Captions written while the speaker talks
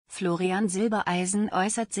Florian Silbereisen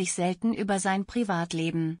äußert sich selten über sein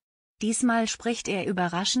Privatleben. Diesmal spricht er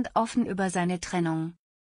überraschend offen über seine Trennung.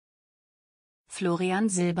 Florian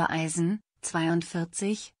Silbereisen,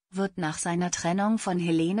 42, wird nach seiner Trennung von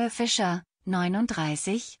Helene Fischer,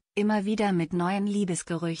 39, immer wieder mit neuen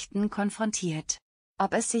Liebesgerüchten konfrontiert.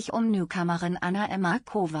 Ob es sich um Newcomerin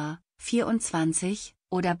Anna-Carina, 24,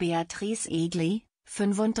 oder Beatrice Egli,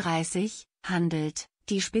 35, handelt,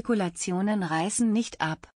 die Spekulationen reißen nicht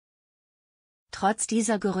ab. Trotz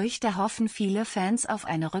dieser Gerüchte hoffen viele Fans auf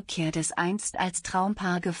eine Rückkehr des einst als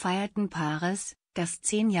Traumpaar gefeierten Paares, das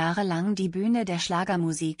 10 Jahre lang die Bühne der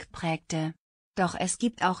Schlagermusik prägte. Doch es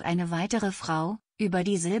gibt auch eine weitere Frau, über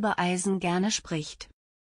die Silbereisen gerne spricht.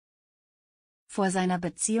 Vor seiner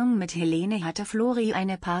Beziehung mit Helene hatte Flori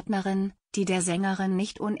eine Partnerin, die der Sängerin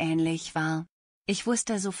nicht unähnlich war. Ich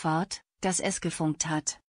wusste sofort, dass es gefunkt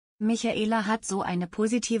hat. Michaela hat so eine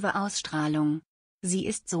positive Ausstrahlung. Sie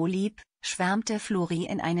ist so lieb, schwärmte Flori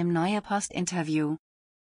in einem Neue-Post-Interview.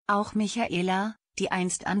 Auch Michaela, die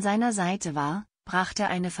einst an seiner Seite war, brachte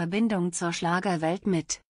eine Verbindung zur Schlagerwelt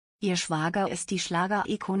mit. Ihr Schwager ist die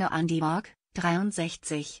Schlager-Ikone Andy Borg,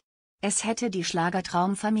 63. Es hätte die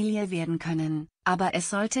Schlagertraumfamilie werden können, aber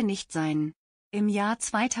es sollte nicht sein. Im Jahr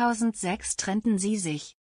 2006 trennten sie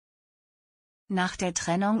sich. Nach der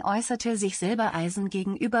Trennung äußerte sich Silbereisen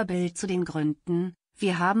gegenüber Bild zu den Gründen: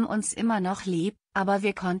 Wir haben uns immer noch lieb, aber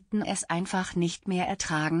wir konnten es einfach nicht mehr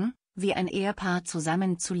ertragen, wie ein Ehepaar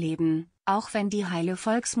zusammenzuleben, auch wenn die heile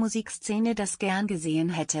Volksmusikszene das gern gesehen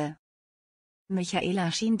hätte.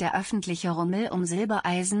 Michaela schien der öffentliche Rummel um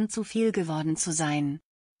Silbereisen zu viel geworden zu sein.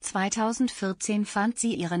 2014 fand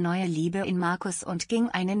sie ihre neue Liebe in Markus und ging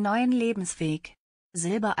einen neuen Lebensweg.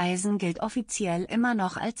 Silbereisen gilt offiziell immer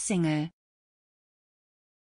noch als Single.